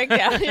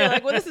breakdown. You're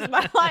like, well, this is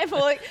my life.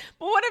 Well, like,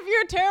 but what if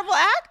you're a terrible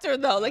actor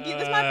though? Like,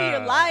 this might be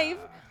your life,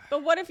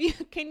 but what if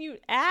can you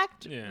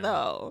act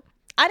though?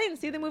 I didn't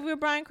see the movie with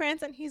Bryan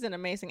Cranston. He's an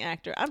amazing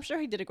actor. I'm sure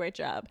he did a great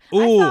job.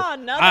 Ooh,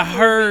 I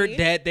heard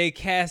that they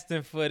cast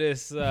him for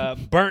this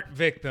burnt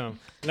victim.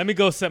 Let me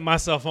go set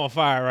myself on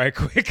fire right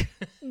quick.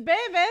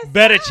 Baby,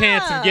 better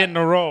chance of getting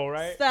a role,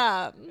 right?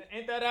 Stop.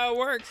 Ain't that how it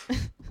works?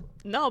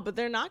 No, but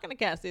they're not going to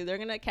cast you. They're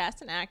going to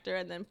cast an actor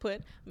and then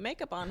put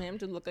makeup on him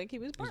to look like he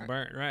was burnt. He's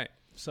burnt, right?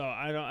 So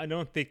I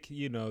don't think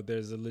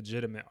there's a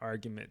legitimate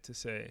argument to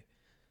say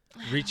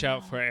reach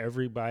out for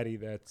everybody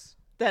that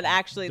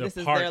actually this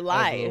is their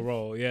life. The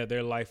role. Yeah,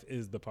 their life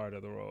is the part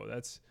of the role.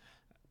 That's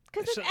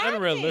because it's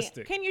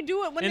unrealistic. Can you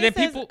do it when it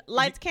says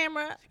lights,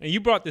 camera? And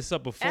you brought this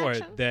up before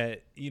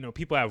that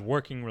people have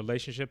working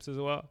relationships as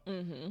well.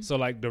 Mm-hmm. So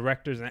like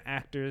directors and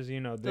actors,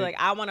 they're like,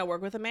 I want to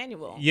work with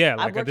Emmanuel. Yeah,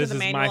 like this is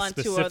my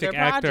specific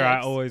actor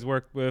I always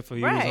worked with.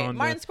 Right,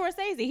 Martin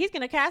Scorsese. He's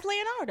gonna cast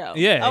Leonardo.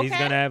 Yeah, okay. He's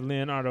gonna have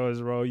Leonardo as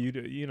a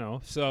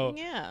role. So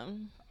yeah.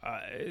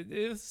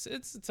 It's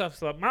a tough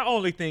stuff. My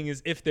only thing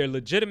is if there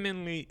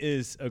legitimately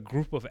is a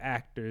group of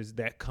actors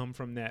that come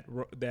from that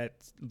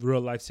real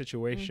life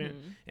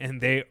situation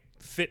and they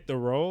fit the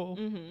role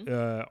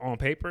on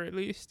paper at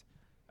least,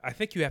 I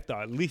think you have to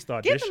at least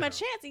audition. Give them a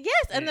chance.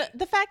 Yes, and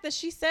the fact that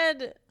she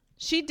said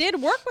she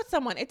did work with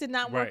someone, it did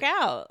not work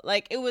out.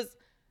 Like it was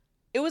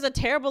a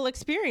terrible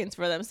experience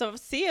for them. So if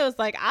Sia was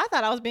like, I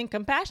thought I was being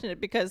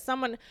compassionate because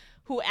someone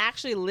who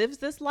actually lives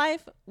this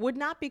life would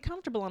not be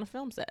comfortable on a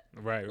film set.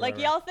 Right. Like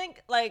y'all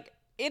think like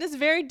it is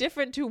very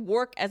different to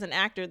work as an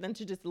actor than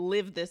to just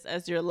live this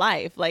as your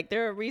life. Like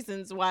there are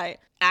reasons why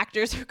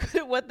actors are good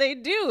at what they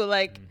do.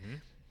 Like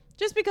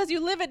just because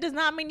you live it does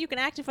not mean you can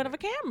act in front of a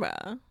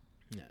camera.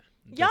 Yeah.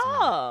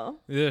 Y'all.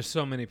 There's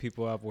so many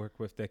people I've worked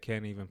with that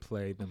can't even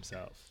play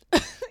themselves.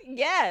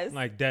 Yes.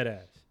 Like dead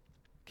ass.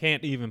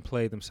 Can't even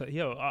play themselves.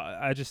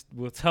 I just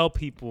will tell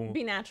people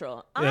be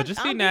natural. Yeah,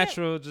 just be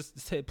natural.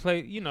 Just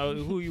play.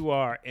 Who you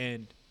are,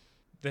 and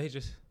they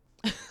just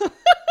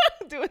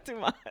do it too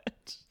much.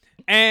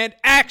 And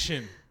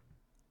action.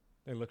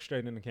 They look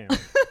straight in the camera.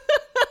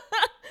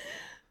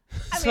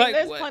 I mean,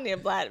 there's plenty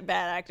of bad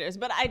actors,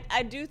 but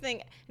I do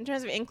think in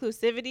terms of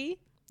inclusivity,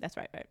 that's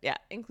right. Yeah,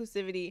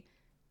 inclusivity.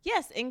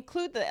 Yes,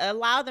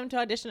 allow them to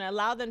audition,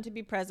 allow them to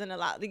be present.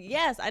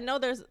 Yes, I know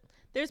there's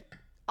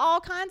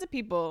all kinds of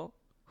people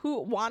who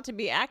want to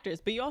be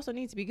actors, but you also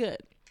need to be good.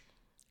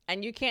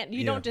 And you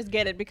don't just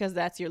get it because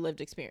that's your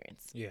lived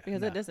experience. Yeah.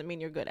 Because that doesn't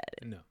mean you're good at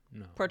it.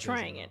 No.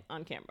 Portraying it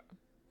on camera.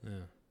 Yeah.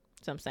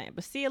 So I'm saying.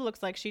 But Sia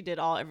looks like she did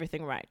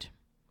everything right.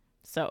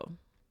 So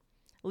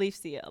leave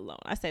Sia alone.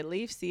 I say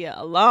leave Sia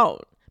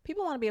alone.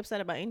 People want to be upset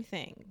about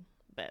anything,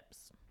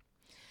 Babs.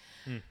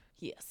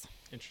 Yes.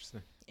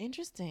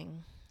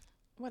 Interesting.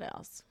 What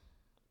else?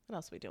 What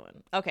else are we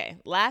doing? Okay,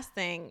 last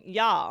thing,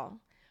 y'all.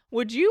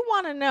 Would you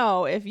want to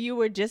know if you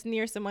were just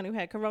near someone who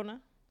had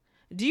corona?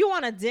 Do you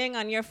want a ding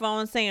on your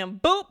phone saying,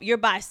 boop, you're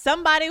by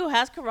somebody who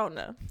has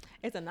corona?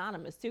 It's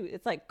anonymous, too.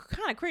 It's like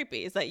kind of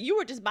creepy. It's like you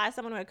were just by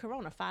someone who had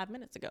corona 5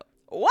 minutes ago.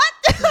 What?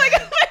 Like,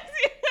 it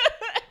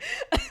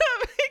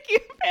make you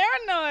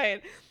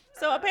paranoid.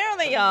 So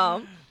apparently,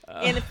 y'all,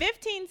 in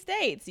 15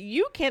 states,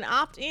 you can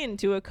opt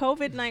into a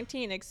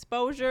COVID-19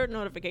 exposure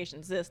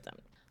notification system.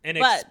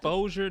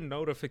 Exposure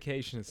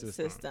notification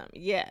system.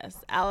 Yes.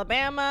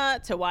 Alabama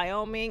to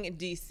Wyoming,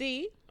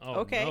 D.C.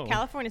 Oh, okay. No.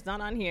 California's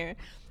not on here.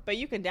 But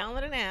you can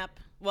download an app.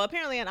 Well,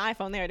 apparently an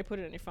iPhone there to put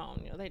it in your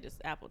phone.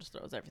 Apple just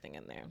throws everything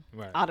in there.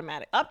 Right.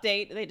 Automatic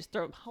update. They just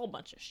throw a whole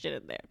bunch of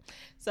shit in there.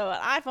 So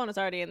an iPhone is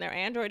already in there.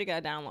 Android, you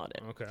got to download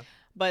it. Okay.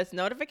 But it's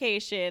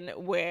notification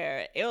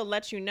where it'll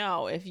let you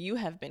know if you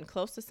have been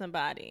close to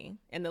somebody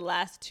in the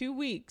last 2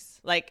 weeks.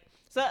 Like,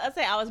 so let's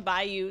say I was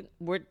by you.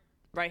 We're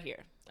right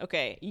here.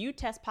 Okay, you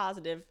test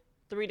positive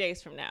 3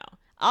 days from now.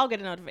 I'll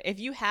get a notification if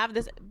you have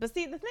this. But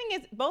see, the thing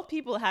is, both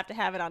people have to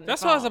have it on their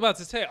That's phone. what I was about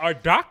to say. Are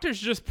doctors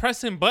just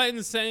pressing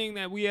buttons saying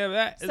that we have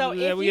that? So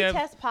if you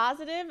test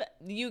positive,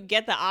 you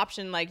get the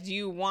option, like, do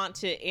you want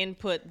to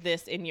input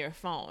this in your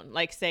phone?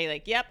 Like, say,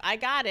 like, yep, I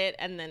got it.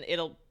 And then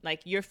it'll,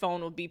 like, your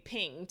phone will be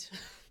pinged.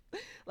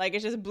 Like,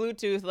 it's just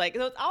Bluetooth. Like,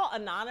 so it's all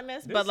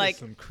anonymous. This but, like,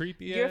 some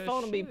creepy your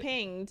phone will be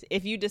pinged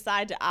if you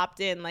decide to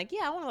opt in. Like,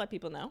 yeah, I want to let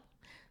people know.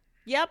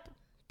 Yep.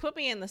 Put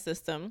me in the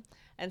system.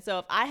 And so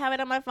if I have it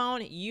on my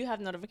phone, you have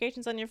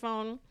notifications on your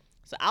phone.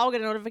 So I'll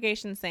get a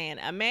notification saying,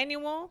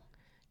 Emmanuel,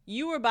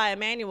 you were by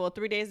Emmanuel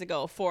 3 days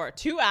ago for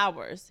 2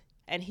 hours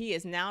and he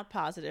is now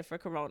positive for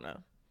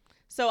corona.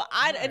 So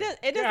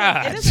it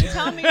doesn't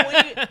tell me when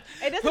you,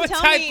 it doesn't what tell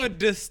type me of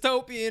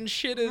dystopian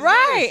shit is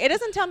right. this? It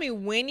doesn't tell me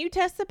when you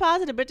tested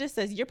positive, but it just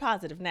says you're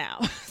positive now.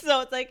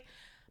 So it's like,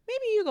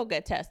 maybe you go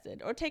get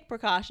tested or take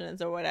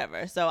precautions or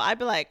whatever. So I'd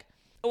be like,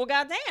 well,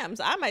 goddamn.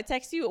 So I might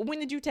text you. When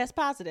did you test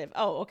positive?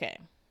 Oh, okay,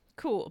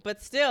 cool.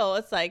 But still,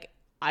 it's like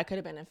I could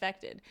have been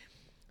infected.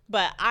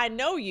 But I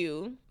know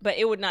you, but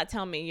it would not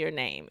tell me your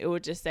name. It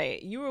would just say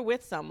you were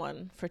with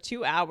someone for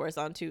 2 hours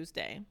on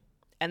Tuesday,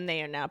 and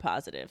they are now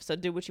positive. So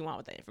do what you want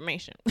with that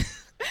information.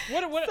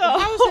 What? So,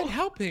 how is that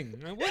helping?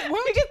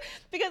 What?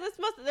 Because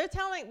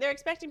they're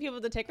expecting people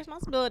to take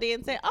responsibility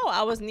and say, oh,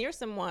 I was near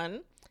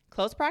someone,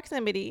 close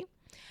proximity,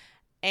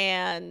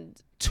 and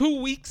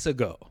 2 weeks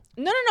ago.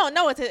 No.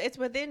 It's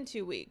within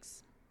 2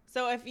 weeks.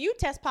 So if you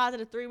test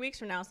positive 3 weeks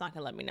from now, it's not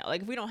gonna let me know.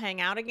 Like if we don't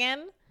hang out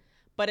again,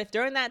 but if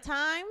during that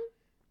time,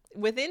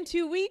 within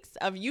 2 weeks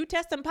of you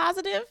testing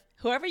positive,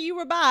 whoever you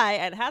were by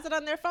and has it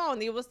on their phone,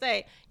 they will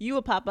say you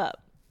will pop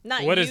up.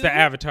 Not What you. is the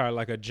avatar?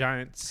 Like a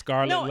giant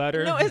scarlet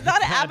letter? No, it's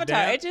not an God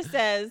avatar. damn. It just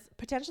says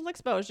potential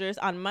exposures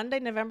on Monday,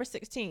 November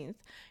 16th.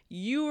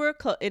 You were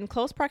in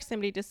close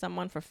proximity to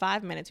someone for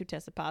 5 minutes who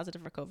tested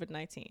positive for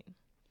COVID-19.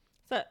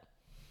 So,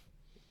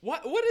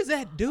 What does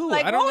that do?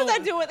 like, I don't what was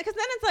know. I doing? Because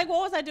then it's like,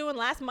 what was I doing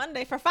last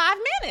Monday for 5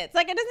 minutes?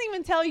 Like, it doesn't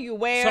even tell you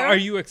where. So are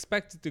you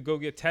expected to go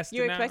get tested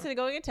You're now? expected to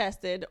go get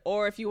tested,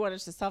 or if you wanted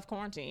to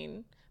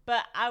self-quarantine.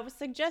 But I would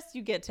suggest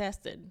you get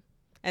tested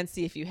and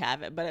see if you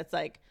have it. But it's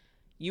like,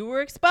 you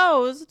were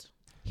exposed.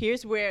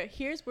 Here's where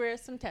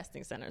some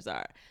testing centers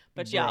are.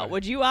 But y'all, Bruh.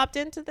 would you opt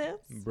into this?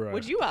 Bruh.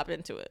 Would you opt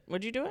into it?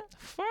 Would you do it?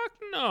 Fuck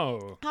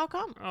no. How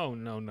come? Oh,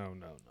 no.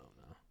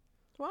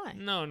 Why?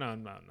 No.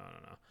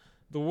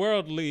 The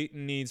world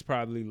needs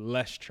probably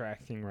less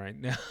tracking right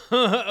now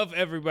of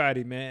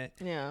everybody, man.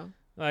 Yeah.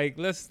 Like,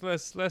 let's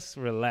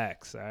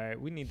relax, all right?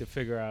 We need to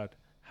figure out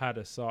how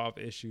to solve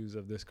issues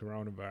of this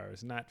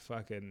coronavirus, not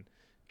fucking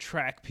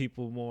track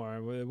people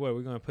more. What,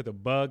 we're going to put a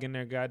bug in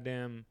their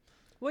goddamn...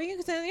 Well, you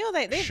can say,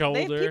 they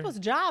Shoulder. people's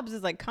jobs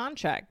is like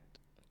contact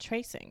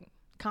tracing.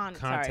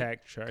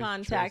 Contact tracing.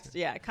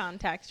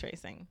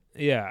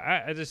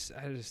 Yeah, I just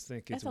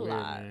think it's It's a weird,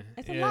 lot. man.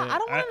 It's a Yeah, lot. I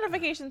don't want a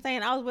notification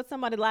saying I was with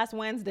somebody last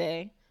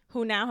Wednesday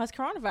who now has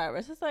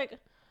coronavirus. It's like,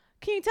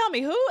 can you tell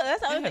me who?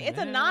 That's the other thing. It's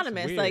man, that's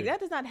anonymous. Like, weird. that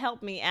does not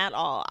help me at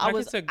all. I Like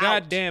was it's a out.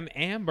 goddamn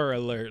Amber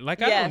Alert.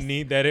 Like I Yes. don't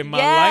need that in my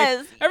Yes.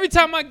 life. Every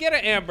time I get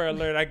an Amber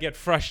Alert, I get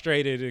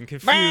frustrated and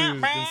confused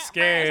and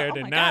scared Oh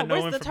and my not God,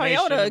 know where's the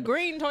information. Toyota?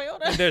 Green Toyota.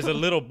 And there's a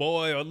little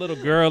boy or a little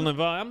girl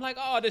involved. I'm like,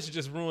 oh, this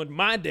just ruined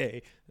my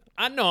day.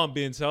 I know I'm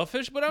being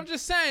selfish, but I'm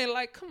just saying,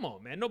 like, come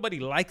on, man. Nobody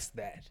likes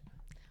that.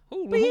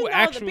 Who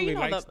actually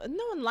likes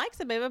no one likes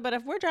it, baby. But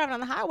if we're driving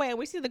on the highway and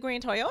we see the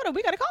green Toyota,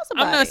 we got to call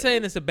somebody. I'm not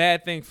saying it's a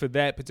bad thing for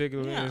that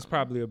particular. Yeah. It's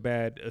probably a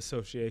bad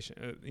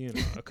association,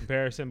 a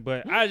comparison.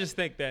 But I just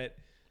think that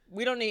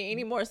we don't need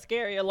any more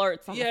scary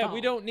alerts on the phone. we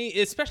don't need,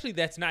 especially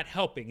that's not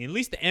helping. At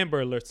least the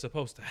Amber Alert's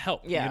supposed to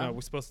help. Yeah. We're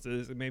supposed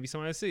to maybe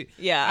somebody see.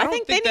 Yeah, I I don't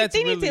think think they that's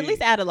need to at really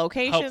least add a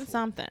location, helpful.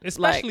 something.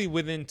 Especially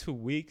within 2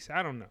 weeks.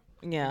 I don't know.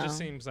 Yeah. It just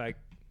seems like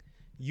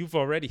you've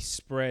already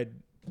spread.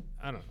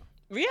 I don't know.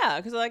 Yeah,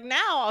 because like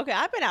now, okay,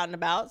 I've been out and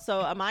about,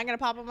 so am I gonna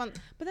pop up on?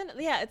 But then,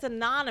 yeah, it's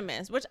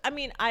anonymous, which I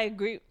mean, I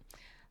agree,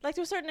 like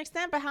to a certain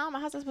extent. But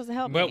how's that supposed to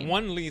help But me?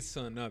 one leads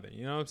to another.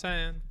 You know what I'm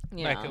saying?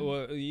 Yeah. Like,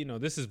 well,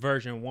 this is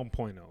version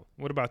 1.0.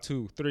 What about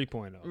 2,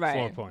 3.0,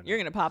 Right, 4.0? you're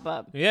gonna pop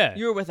up. Yeah.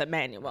 You were with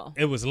Emmanuel.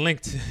 It was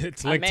linked.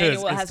 It's linked to his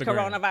Emmanuel has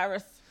Instagram.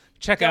 coronavirus.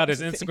 Check out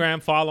his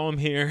Instagram. Follow him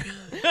here.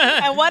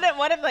 And what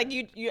if like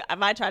you if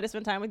I try to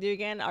spend time with you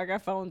again, our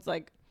phones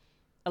like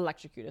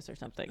electrocute us or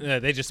something? Yeah,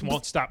 they just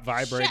won't stop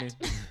vibrating.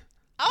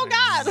 Oh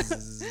God!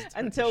 Zzz,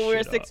 Until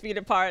we're shut 6 up. feet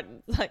apart.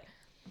 Like,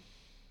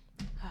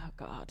 oh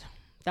God,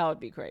 that would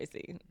be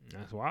crazy.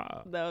 That's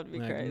wild. That would be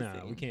crazy.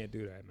 No, we can't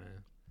do that, man.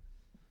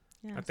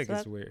 Yeah, I think so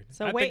it's weird.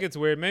 so I wait- think it's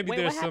weird. Maybe wait,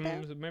 there's what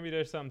happened? maybe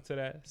there's something to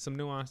that, some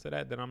nuance to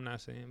that I'm not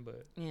seeing.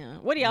 But Yeah.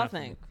 What do y'all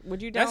Nothing. think?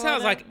 Would you? that download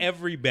sounds it? like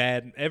every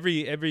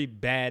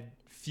bad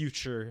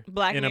future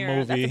Black in Mirror. a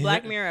movie. That's a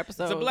Black Mirror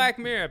episode. It's a Black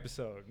Mirror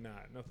episode. Nah,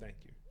 no, thank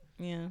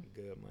you. Yeah,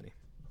 Good money.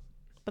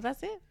 but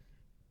that's it.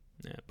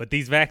 Yeah, but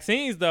these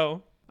vaccines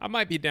though, I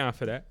might be down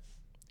for that.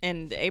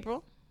 In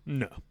April,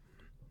 No.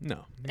 the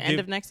end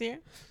of next year.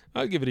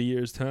 I'll give it a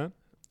year's time.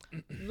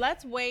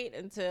 Let's wait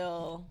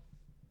until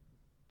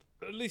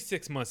At least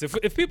 6 months.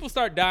 If people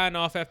start dying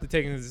off after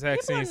taking this people are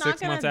vaccine not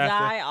 6 gonna months after,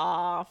 die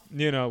off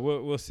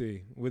we'll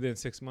see. Within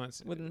 6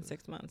 months, within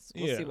 6 months.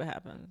 We'll Yeah. see what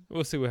happens.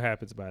 we'll see what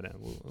happens by then.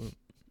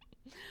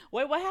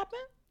 Wait, what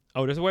happened?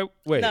 Oh, there's wait.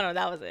 No,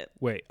 that was it.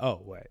 Wait.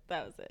 Oh, wait.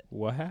 That was it.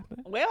 What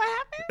happened? Wait,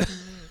 what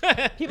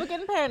happened? People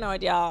getting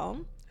paranoid,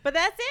 y'all. But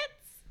that's it.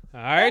 All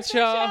right, That's it,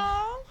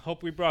 y'all.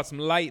 Hope we brought some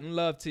light and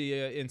love to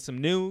you and some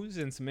news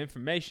and some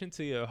information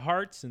to your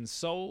hearts and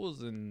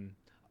souls and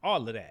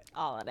all of that.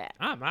 All of that.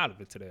 I'm out of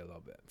it today a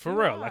little bit. For You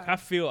real. are. Like I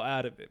feel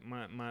out of it.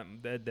 My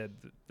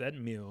that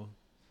meal.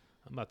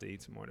 I'm about to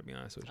eat some more, to be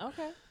honest with you.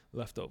 Okay.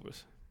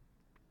 Leftovers.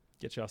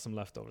 Get y'all some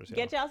leftovers, y'all.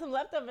 Get y'all some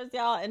leftovers,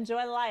 y'all.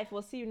 Enjoy life.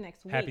 We'll see you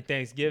next week. Happy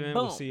Thanksgiving.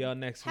 Boom. We'll see y'all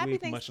next Happy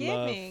week. Much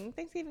Thanksgiving. love.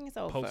 Thanksgiving is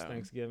over. Post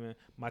Thanksgiving.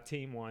 My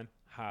team won.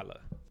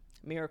 Holla.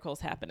 Miracles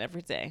happen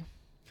every day.